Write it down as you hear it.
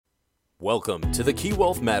Welcome to the Key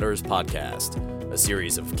Wealth Matters podcast, a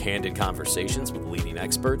series of candid conversations with leading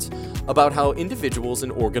experts about how individuals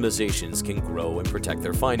and organizations can grow and protect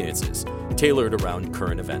their finances, tailored around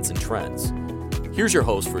current events and trends. Here's your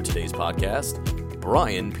host for today's podcast,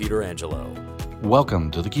 Brian Pietrangelo.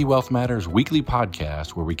 Welcome to the Key Wealth Matters weekly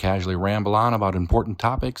podcast, where we casually ramble on about important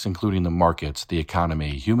topics, including the markets, the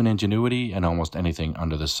economy, human ingenuity, and almost anything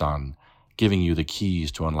under the sun, giving you the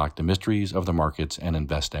keys to unlock the mysteries of the markets and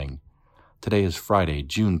investing. Today is Friday,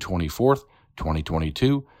 June 24th,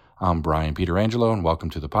 2022. I'm Brian Pietrangelo, and welcome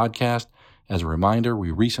to the podcast. As a reminder, we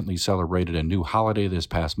recently celebrated a new holiday this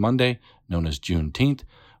past Monday, known as Juneteenth,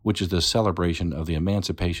 which is the celebration of the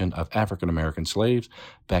emancipation of African American slaves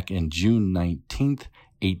back in June 19th,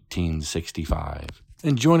 1865.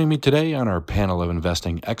 And joining me today on our panel of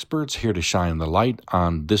investing experts here to shine the light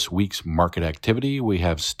on this week's market activity, we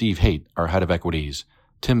have Steve Haight, our head of equities,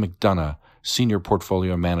 Tim McDonough, Senior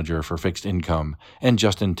Portfolio Manager for Fixed Income, and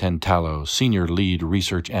Justin Tantalo, Senior Lead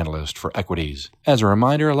Research Analyst for Equities. As a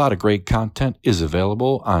reminder, a lot of great content is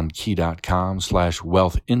available on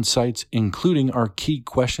key.com/wealth insights, including our Key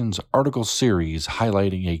Questions article series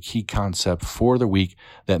highlighting a key concept for the week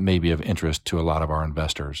that may be of interest to a lot of our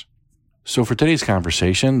investors. So for today's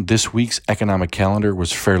conversation, this week's economic calendar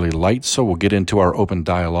was fairly light, so we'll get into our open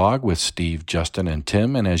dialogue with Steve, Justin, and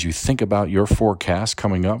Tim. And as you think about your forecast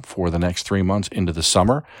coming up for the next 3 months into the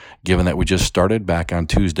summer, given that we just started back on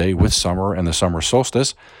Tuesday with summer and the summer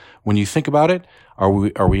solstice, when you think about it, are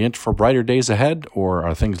we in for brighter days ahead, or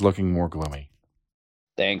are things looking more gloomy?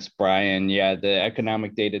 Thanks, Brian. Yeah, the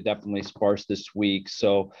economic data definitely sparse this week.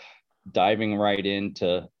 So diving right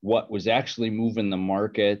into what was actually moving the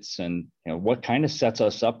markets and what kind of sets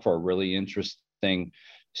us up for a really interesting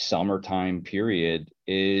summertime period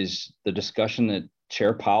is the discussion that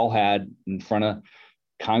Chair Powell had in front of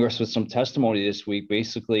Congress with some testimony this week,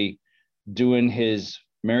 basically doing his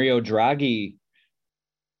Mario Draghi,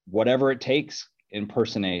 whatever it takes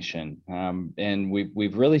impersonation. And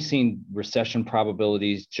we've really seen recession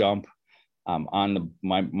probabilities jump. On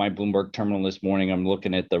my Bloomberg terminal this morning, I'm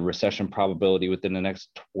looking at the recession probability within the next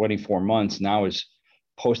 24 months now is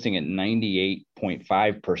posting at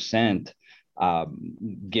 98.5%,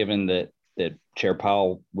 given that Chair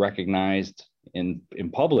Powell recognized in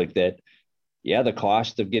public that, the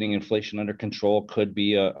cost of getting inflation under control could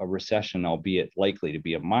be a recession, albeit likely to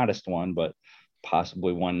be a modest one, but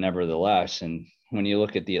possibly one nevertheless. And when you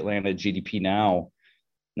look at the Atlanta GDP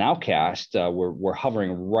nowcast, we're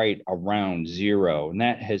hovering right around zero, and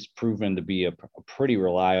that has proven to be a pretty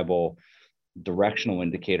reliable directional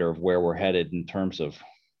indicator of where we're headed in terms of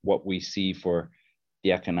what we see for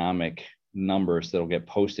the economic numbers that'll get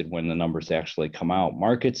posted when the numbers actually come out.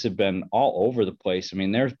 Markets have been all over the place. I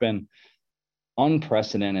mean, there's been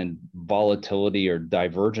unprecedented volatility or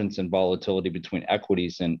divergence in volatility between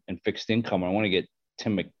equities and fixed income. I want to get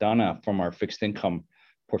Tim McDonough from our fixed income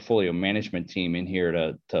portfolio management team in here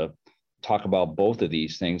to talk about both of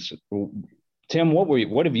these things. Tim,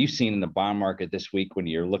 what have you seen in the bond market this week when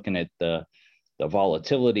you're looking at the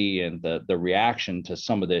volatility and the reaction to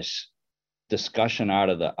some of this discussion out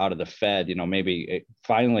of the Fed, maybe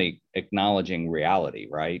finally acknowledging reality,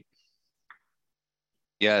 right?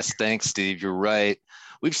 Yes, thanks, Steve. You're right.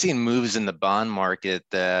 We've seen moves in the bond market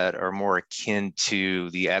that are more akin to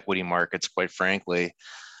the equity markets, quite frankly.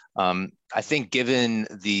 I think given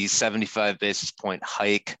the 75 basis point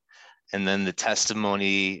hike and then the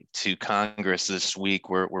testimony to Congress this week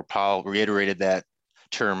where Powell reiterated that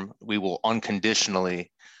term, we will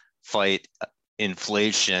unconditionally fight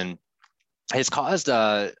inflation, has caused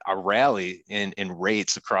a rally in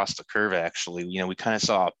rates across the curve, actually. We kind of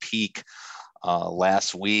saw a peak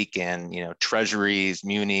last week, and, treasuries,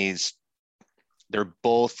 munis, they're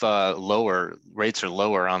both lower. Rates are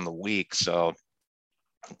lower on the week. So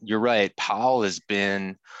you're right. Powell has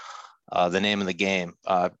been the name of the game.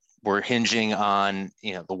 We're hinging on,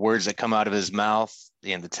 the words that come out of his mouth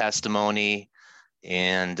and the testimony.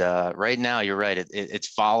 And right now, you're right.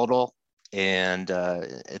 It's volatile, and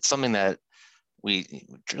it's something that we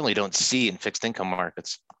generally don't see in fixed income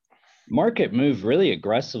markets. Market moved really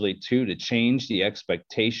aggressively too to change the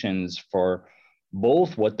expectations for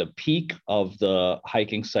both what the peak of the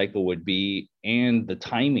hiking cycle would be and the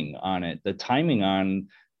timing on it. The timing on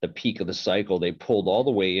the peak of the cycle, they pulled all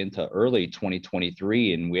the way into early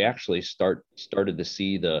 2023, and we actually started to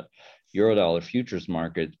see the Eurodollar futures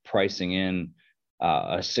market pricing in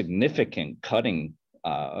a significant cutting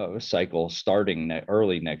cycle starting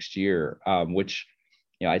early next year, which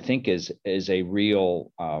I think is a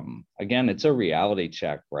real, again, it's a reality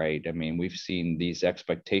check, right? I mean, we've seen these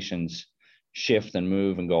expectations shift and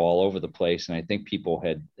move and go all over the place. And I think people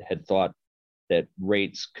had thought that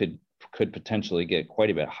rates could potentially get quite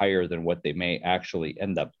a bit higher than what they may actually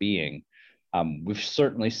end up being. We've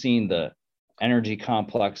certainly seen the energy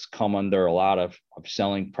complex come under a lot of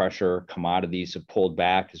selling pressure. Commodities have pulled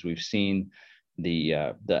back as we've seen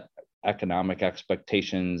the economic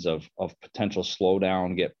expectations of potential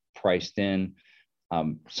slowdown get priced in.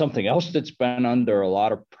 Something else that's been under a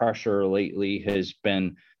lot of pressure lately has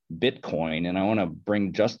been Bitcoin. And I want to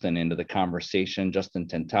bring Justin into the conversation, Justin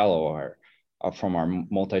Tantallo, from our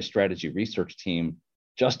multi-strategy research team.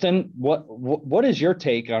 Justin, what is your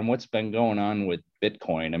take on what's been going on with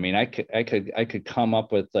Bitcoin? I mean, I could come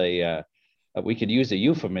up with we could use a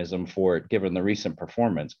euphemism for it given the recent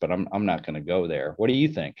performance, but I'm not going to go there. What do you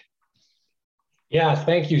think? Yeah,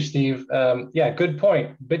 thank you, Steve. Yeah, good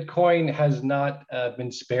point. Bitcoin has not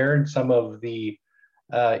been spared some of the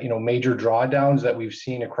major drawdowns that we've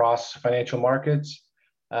seen across financial markets.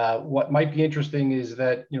 What might be interesting is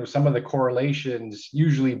that some of the correlations,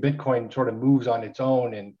 usually Bitcoin sort of moves on its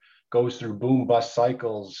own and goes through boom bust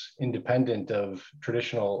cycles independent of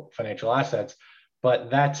traditional financial assets, but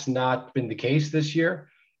that's not been the case this year.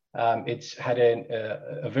 It's had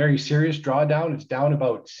a very serious drawdown. It's down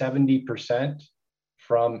about 70%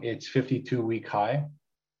 from its 52-week high,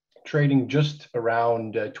 trading just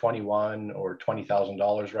around $21,000 or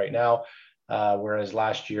 $20,000 right now. Whereas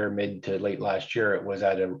last year, mid to late last year, it was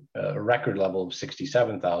at a record level of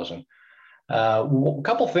 67,000. A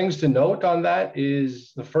couple things to note on that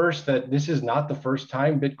is the first, that this is not the first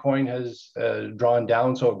time Bitcoin has drawn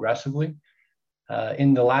down so aggressively.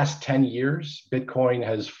 In the last 10 years, Bitcoin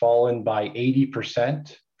has fallen by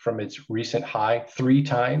 80% from its recent high three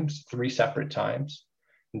separate times,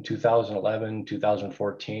 in 2011,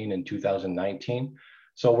 2014, and 2019.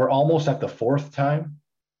 So we're almost at the fourth time.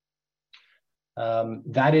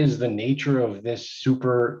 That is the nature of this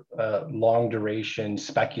super long duration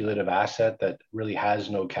speculative asset that really has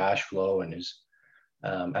no cash flow and is,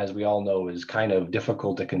 as we all know, is kind of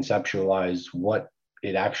difficult to conceptualize what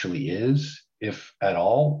it actually is, if at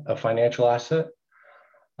all, a financial asset.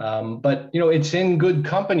 But it's in good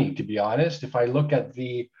company, to be honest. If I look at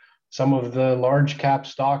some of the large cap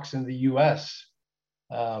stocks in the US,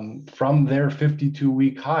 from their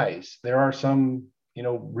 52-week highs, there are some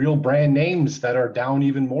real brand names that are down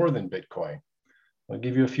even more than Bitcoin. I'll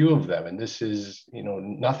give you a few of them. And this is,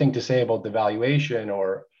 nothing to say about the valuation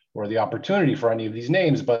or the opportunity for any of these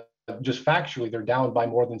names, but just factually, they're down by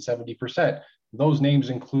more than 70%. Those names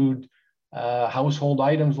include household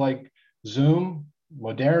items like Zoom,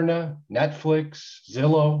 Moderna, Netflix,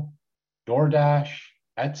 Zillow, DoorDash,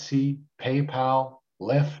 Etsy, PayPal,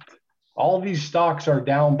 Lyft. All of these stocks are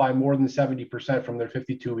down by more than 70% from their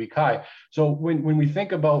 52-week high. So when we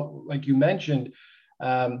think about, like you mentioned,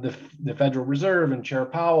 the Federal Reserve and Chair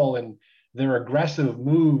Powell and their aggressive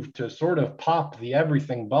move to sort of pop the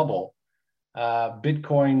everything bubble,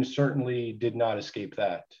 Bitcoin certainly did not escape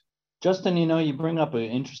that. Justin, you bring up an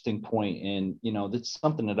interesting point, and that's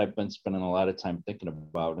something that I've been spending a lot of time thinking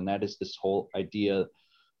about, and that is this whole idea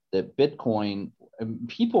that Bitcoin,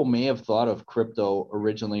 people may have thought of crypto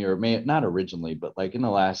originally, or may not originally, but like in the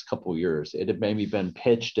last couple of years, it had maybe been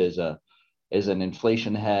pitched as an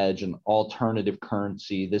inflation hedge, an alternative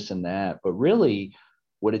currency, this and that. But really,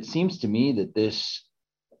 what it seems to me that this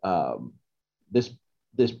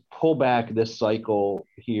pullback, this cycle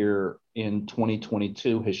here in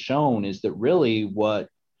 2022 has shown is that really what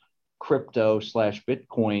crypto /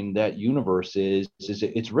 Bitcoin, that universe is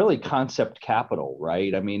it's really concept capital,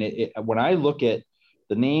 right? I mean, when I look at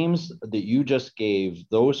the names that you just gave,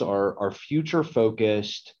 those are future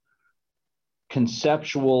focused,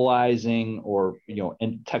 conceptualizing, or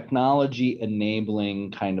and technology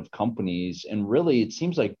enabling kind of companies. And really, it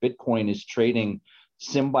seems like Bitcoin is trading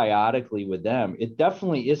symbiotically with them. It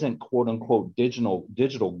definitely isn't quote unquote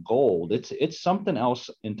digital gold. It's something else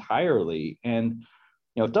entirely. And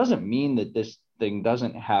it doesn't mean that this thing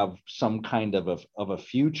doesn't have some kind of a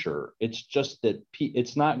future. It's just that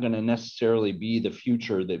it's not going to necessarily be the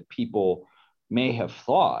future that people may have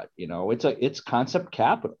thought. It's concept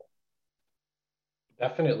capital.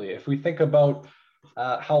 Definitely. If we think about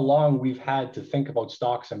how long we've had to think about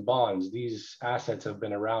stocks and bonds, these assets have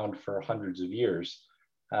been around for hundreds of years.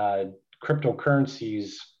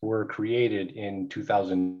 Cryptocurrencies were created in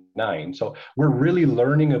 2009. So we're really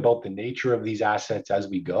learning about the nature of these assets as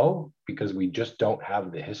we go, because we just don't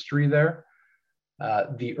have the history there.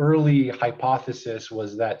 The early hypothesis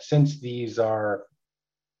was that since these are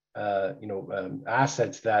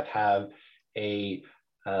assets that have a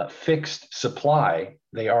fixed supply,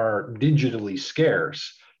 they are digitally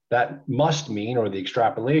scarce. that must mean, or the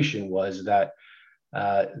extrapolation was that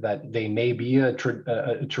that they may be a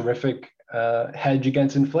terrific hedge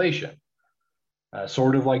against inflation,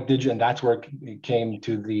 sort of like digital, and that's where it came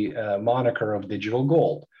to the moniker of digital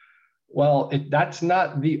gold. Well, that's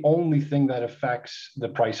not the only thing that affects the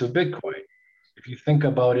price of Bitcoin. If you think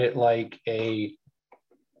about it like a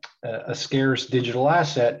scarce digital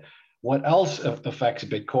asset, what else affects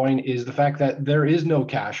Bitcoin is the fact that there is no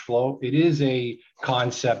cash flow. It is a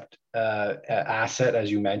concept asset,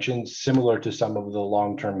 as you mentioned, similar to some of the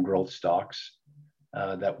long-term growth stocks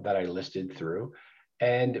that I listed through.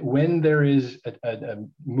 And when there is a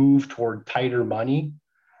move toward tighter money,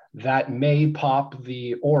 that may pop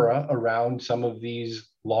the aura around some of these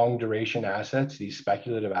long duration assets, these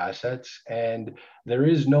speculative assets. And there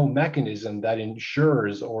is no mechanism that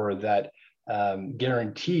ensures or that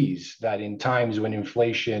guarantees that in times when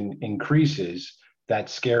inflation increases, that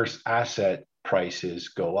scarce asset prices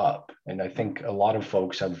go up. And I think a lot of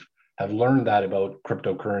folks have learned that about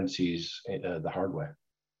cryptocurrencies the hard way.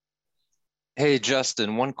 Hey,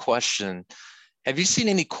 Justin, one question. Have you seen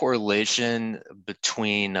any correlation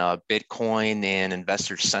between Bitcoin and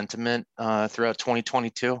investor sentiment throughout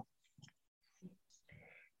 2022?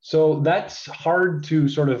 So that's hard to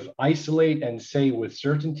sort of isolate and say with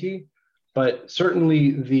certainty, but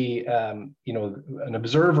certainly the an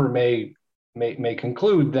observer may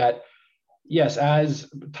conclude that yes,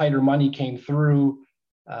 as tighter money came through,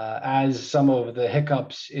 as some of the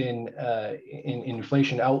hiccups in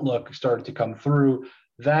inflation outlook started to come through,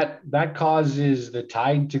 that causes the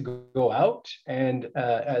tide to go out, and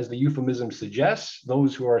as the euphemism suggests,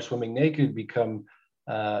 those who are swimming naked become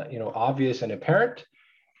obvious and apparent.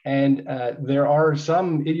 And there are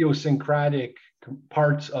some idiosyncratic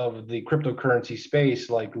parts of the cryptocurrency space,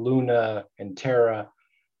 like Luna and Terra,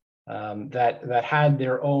 that had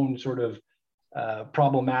their own sort of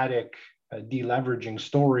problematic deleveraging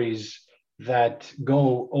stories that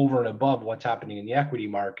go over and above what's happening in the equity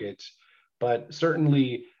markets. But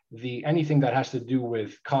certainly anything that has to do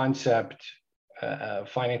with concept,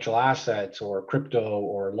 financial assets or crypto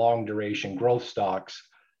or long duration growth stocks,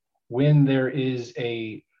 when there is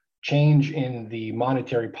a change in the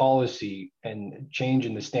monetary policy and change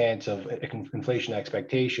in the stance of inflation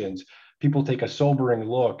expectations, people take a sobering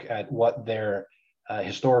look at what their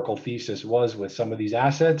historical thesis was with some of these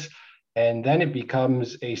assets, and then it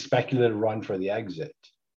becomes a speculative run for the exit.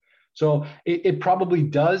 So it probably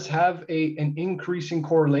does have an increasing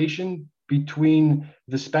correlation between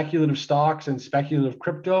the speculative stocks and speculative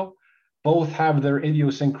crypto. Both have their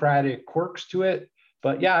idiosyncratic quirks to it.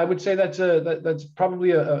 But yeah, I would say that's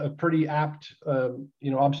probably a pretty apt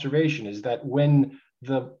observation, is that when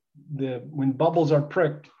when bubbles are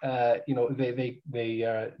pricked,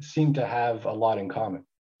 they seem to have a lot in common.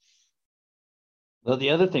 Well,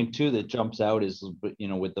 the other thing too that jumps out is,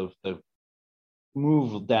 with the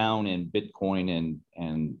move down in Bitcoin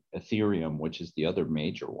and Ethereum, which is the other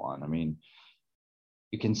major one. I mean,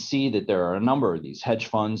 you can see that there are a number of these hedge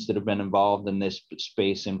funds that have been involved in this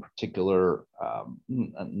space in particular. I'm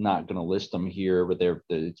not going to list them here, but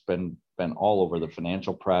it's been all over the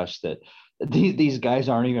financial press that these guys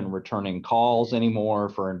aren't even returning calls anymore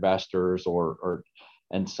for investors or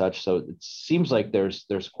and such. So it seems like there's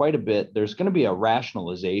quite a bit. There's going to be a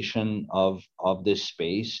rationalization of this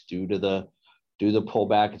space due to the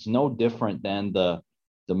pullback. It's no different than the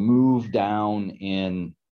move down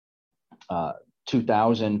in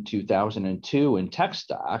 2002 in tech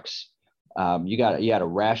stocks. You had a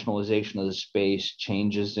rationalization of the space,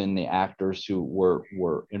 changes in the actors who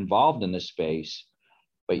were involved in this space.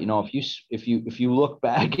 But if you look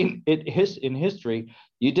back in history,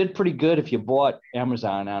 you did pretty good if you bought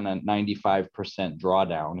Amazon on a 95%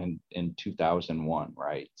 drawdown in 2001,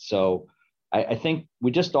 right? So I think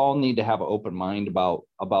we just all need to have an open mind about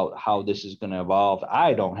how this is going to evolve.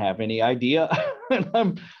 I don't have any idea, but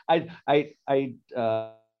I'm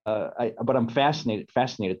fascinated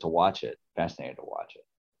to watch it.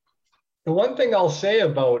 The one thing I'll say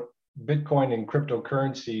about Bitcoin and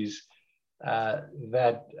cryptocurrencies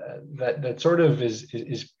that sort of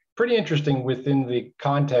is pretty interesting within the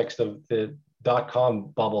context of the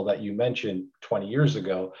 .com bubble that you mentioned 20 years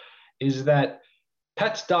ago, is that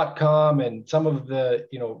Pets.com and some of the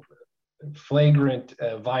flagrant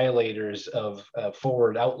violators of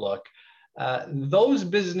forward outlook, those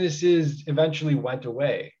businesses eventually went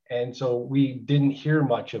away, and so we didn't hear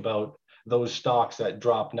much about those stocks that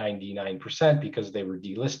dropped 99% because they were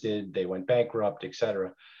delisted, they went bankrupt,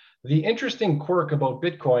 etc. The interesting quirk about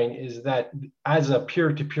Bitcoin is that as a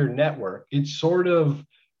peer-to-peer network, it sort of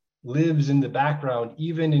lives in the background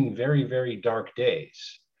even in very, very dark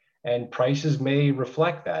days. And prices may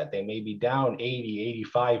reflect that. They may be down 80,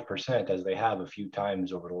 85% as they have a few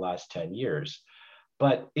times over the last 10 years.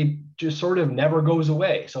 But it just sort of never goes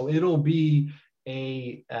away. So it'll be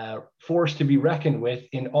a force to be reckoned with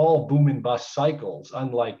in all boom and bust cycles,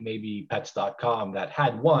 unlike maybe pets.com that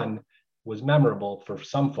had one, was memorable for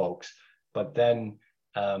some folks, but then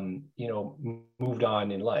moved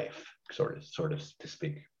on in life, sort of to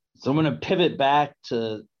speak. So I'm going to pivot back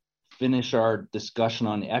to finish our discussion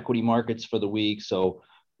on the equity markets for the week. So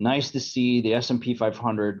nice to see the S&P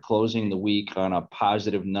 500 closing the week on a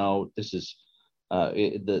positive note. This is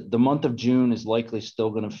the month of June is likely still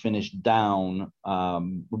going to finish down,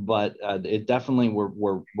 but it definitely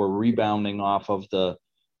we're rebounding off of the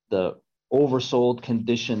oversold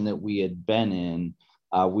condition that we had been in.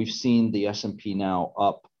 We've seen the S&P now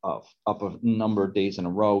up a number of days in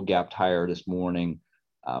a row, gapped higher this morning.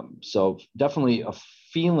 So definitely a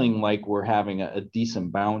feeling like we're having a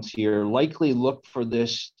decent bounce here. Likely look for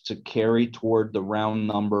this to carry toward the round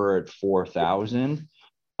number at 4,000.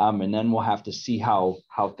 And then we'll have to see how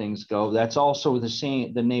things go. That's also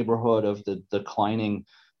the neighborhood of the declining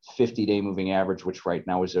 50-day moving average, which right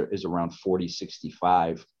now is around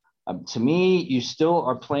 40.65. To me, you still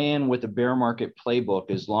are playing with the bear market playbook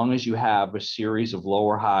as long as you have a series of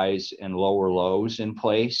lower highs and lower lows in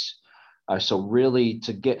place. So really,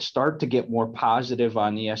 to start to get more positive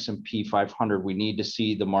on the S&P 500, we need to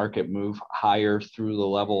see the market move higher through the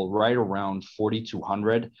level right around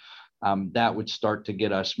 4,200. That would start to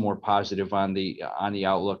get us more positive on the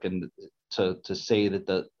outlook, and to say that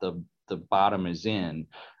the bottom is in.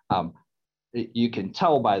 You can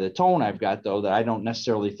tell by the tone I've got, though, that I don't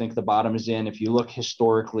necessarily think the bottom is in. If you look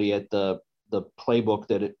historically at the playbook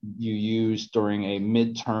that you use during a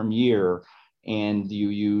midterm year, and you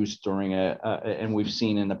use during and we've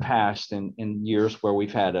seen in the past in years where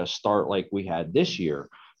we've had a start like we had this year.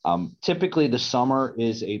 Typically, the summer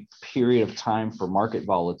is a period of time for market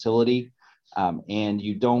volatility, and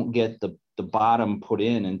you don't get the bottom put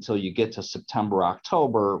in until you get to September,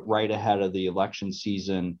 October, right ahead of the election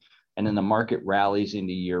season, and then the market rallies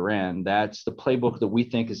into year end. That's the playbook that we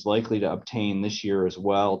think is likely to obtain this year as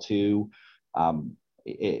well, too.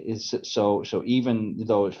 So even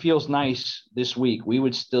though it feels nice this week,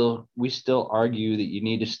 we still argue that you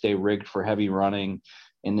need to stay rigged for heavy running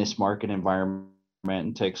in this market environment,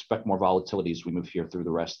 and to expect more volatility as we move here through the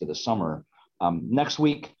rest of the summer. Next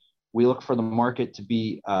week, we look for the market to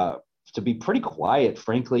be pretty quiet.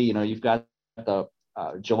 Frankly, you've got the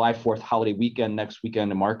July 4th holiday weekend. Next weekend,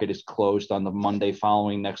 the market is closed on the Monday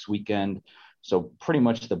following next weekend. So pretty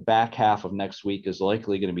much the back half of next week is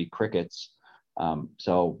likely going to be crickets.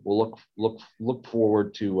 So we'll look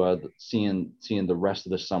forward to seeing the rest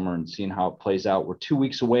of the summer and seeing how it plays out. We're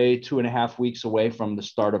 2.5 weeks away from the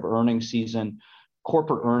start of earnings season.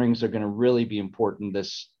 Corporate earnings are going to really be important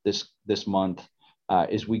this month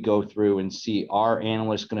as we go through and see our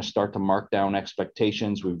analysts going to start to mark down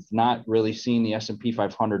expectations. We've not really seen the S&P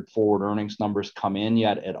 500 forward earnings numbers come in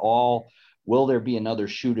yet at all. Will there be another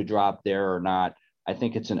shoe to drop there or not? I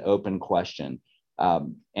think it's an open question.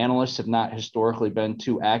 Analysts have not historically been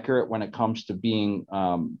too accurate when it comes to being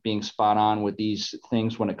spot on with these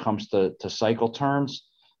things when it comes to cycle terms.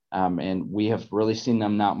 And we have really seen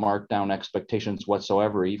them not mark down expectations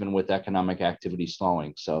whatsoever, even with economic activity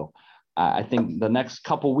slowing. So I think the next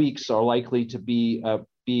couple weeks are likely to be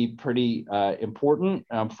pretty important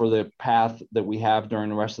for the path that we have during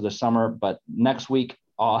the rest of the summer. But next week,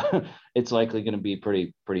 it's likely going to be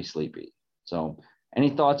pretty sleepy. So any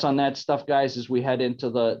thoughts on that stuff, guys, as we head into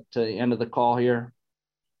the end of the call here?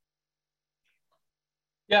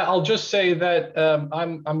 Yeah, I'll just say that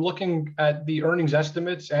I'm looking at the earnings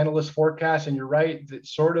estimates, analyst forecasts, and you're right, it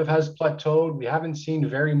sort of has plateaued. We haven't seen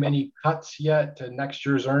very many cuts yet to next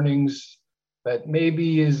year's earnings. That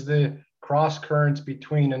maybe is the cross currents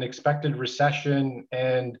between an expected recession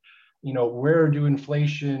and,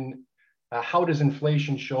 how does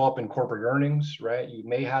inflation show up in corporate earnings, right? You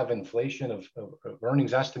may have inflation of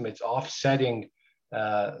earnings estimates offsetting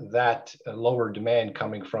that lower demand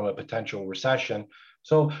coming from a potential recession.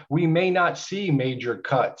 So we may not see major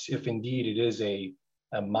cuts if indeed it is a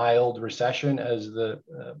mild recession, as the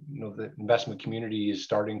investment community is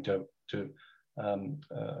starting to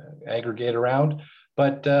aggregate around.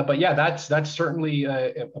 But yeah, that's certainly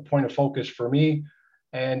a point of focus for me.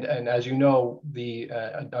 And as you know,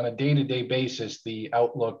 on a day-to-day basis, the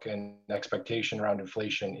outlook and expectation around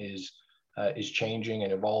inflation is changing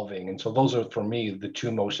and evolving. And so those are, for me, the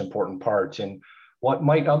two most important parts in what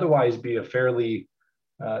might otherwise be a fairly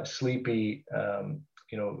sleepy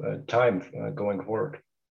time going forward.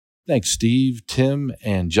 Thanks, Steve, Tim,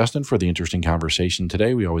 and Justin for the interesting conversation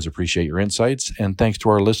today. We always appreciate your insights. And thanks to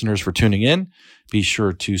our listeners for tuning in. Be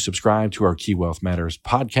sure to subscribe to our Key Wealth Matters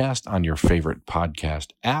podcast on your favorite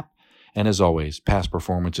podcast app. And as always, past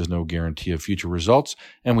performance is no guarantee of future results,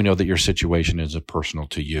 and we know that your situation is personal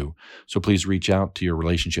to you. So please reach out to your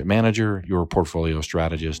relationship manager, your portfolio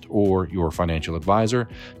strategist, or your financial advisor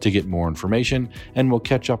to get more information, and we'll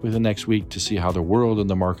catch up with you next week to see how the world and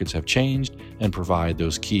the markets have changed and provide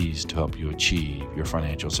those keys to help you achieve your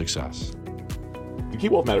financial success. The Key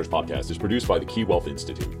Wealth Matters podcast is produced by the Key Wealth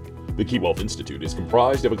Institute. The Key Wealth Institute is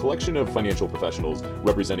comprised of a collection of financial professionals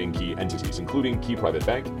representing key entities, including Key Private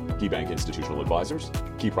Bank, Key Bank Institutional Advisors,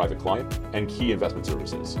 Key Private Client, and Key Investment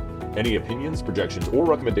Services. Any opinions, projections, or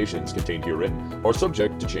recommendations contained herein are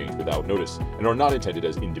subject to change without notice and are not intended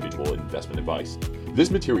as individual investment advice. This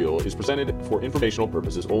material is presented for informational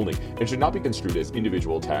purposes only and should not be construed as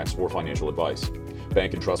individual tax or financial advice.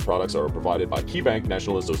 Bank and trust products are provided by Key Bank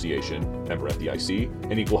National Association, member FDIC,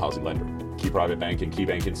 and equal housing lender. Key Private Bank and Key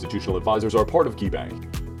Bank Institutional Advisors are part of Key Bank.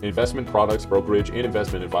 Investment products, brokerage, and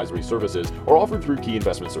investment advisory services are offered through Key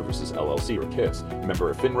Investment Services LLC or KISS,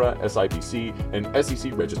 member FINRA, SIPC, and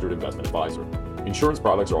SEC registered investment advisor. Insurance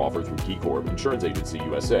products are offered through Key Corp Insurance Agency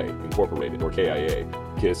USA, Incorporated, or KIA.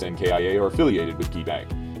 KISS and KIA are affiliated with Key Bank.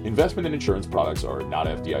 Investment and insurance products are not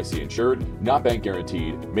FDIC insured, not bank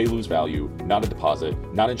guaranteed, may lose value, not a deposit,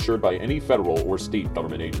 not insured by any federal or state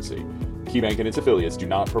government agency. KeyBank and its affiliates do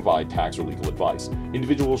not provide tax or legal advice.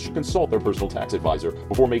 Individuals should consult their personal tax advisor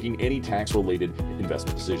before making any tax-related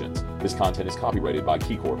investment decisions. This content is copyrighted by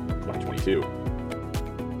KeyCorp 2022.